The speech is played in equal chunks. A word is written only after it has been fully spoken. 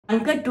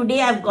Anka,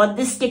 today I've got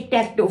this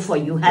tic-tac-toe for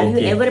you. Have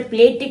you ever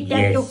played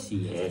tic-tac-toe? Yes,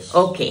 yes.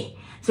 Okay.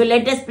 So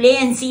let us play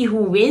and see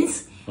who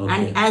wins. Okay.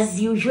 And as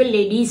usual,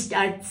 lady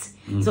starts.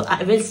 So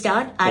I will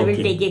start. I will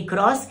take a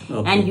cross.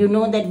 And you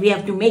know that we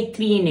have to make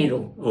 3 in a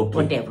row. Okay.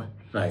 Whatever.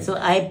 Right. So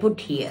I put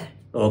here.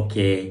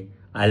 Okay.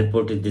 I'll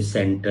put in the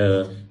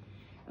center.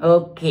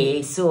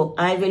 Okay. So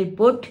I will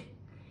put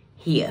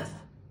here.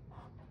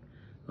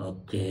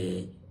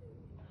 Okay.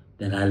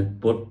 Then I'll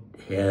put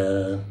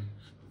here.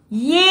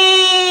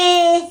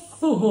 Yay!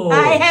 Oh,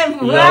 I have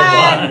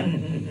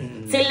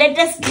won! So let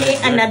us play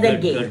another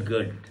game.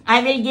 Good.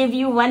 I will give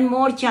you one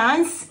more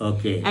chance.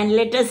 Okay. And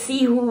let us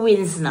see who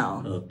wins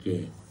now.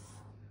 Okay.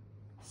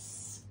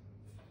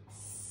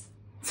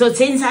 So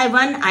since I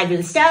won, I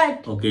will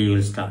start. Okay, you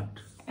will start.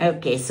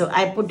 Okay, so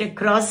I put a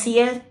cross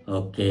here.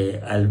 Okay,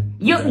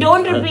 You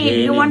don't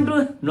repeat. You want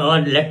to... No,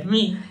 let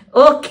me.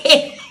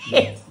 Okay.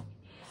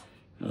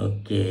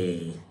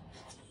 Okay.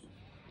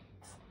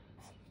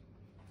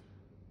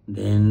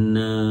 Then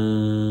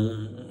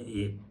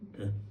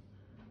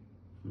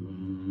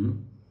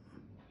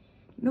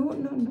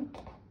No.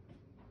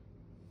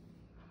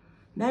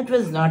 That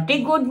was not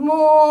a good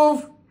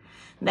move.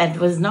 That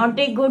was not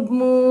a good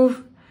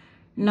move.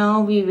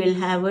 Now we will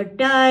have a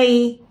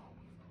tie.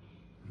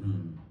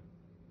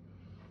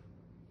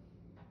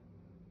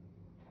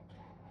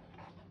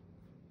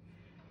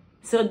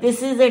 So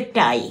this is a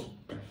tie.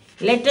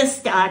 Let us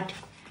start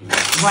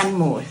one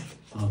more.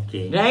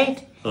 Okay.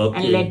 Right? Okay.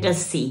 And let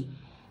us see.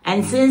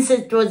 And since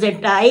it was a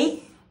tie,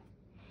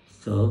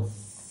 so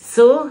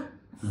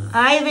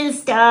I will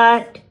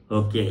start.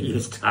 Okay,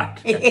 you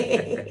start.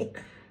 Okay,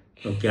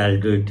 I'll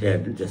do it here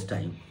this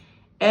time.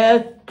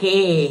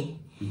 Okay.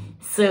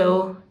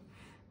 So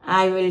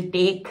I will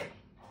take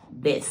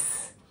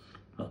this.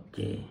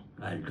 Okay,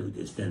 I'll do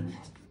this then.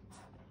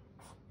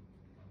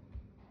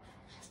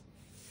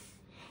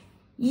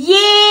 Yay!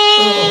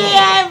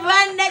 I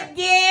won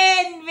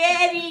again!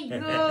 Very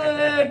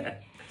good.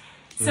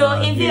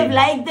 So if you have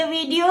liked the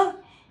video,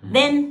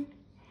 then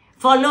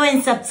follow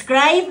and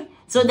subscribe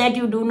so that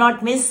you do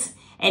not miss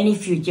any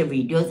future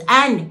videos.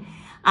 And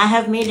I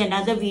have made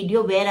another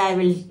video where I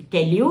will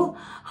tell you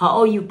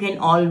how you can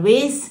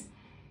always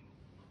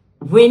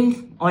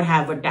win or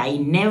have a tie.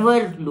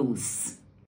 Never lose.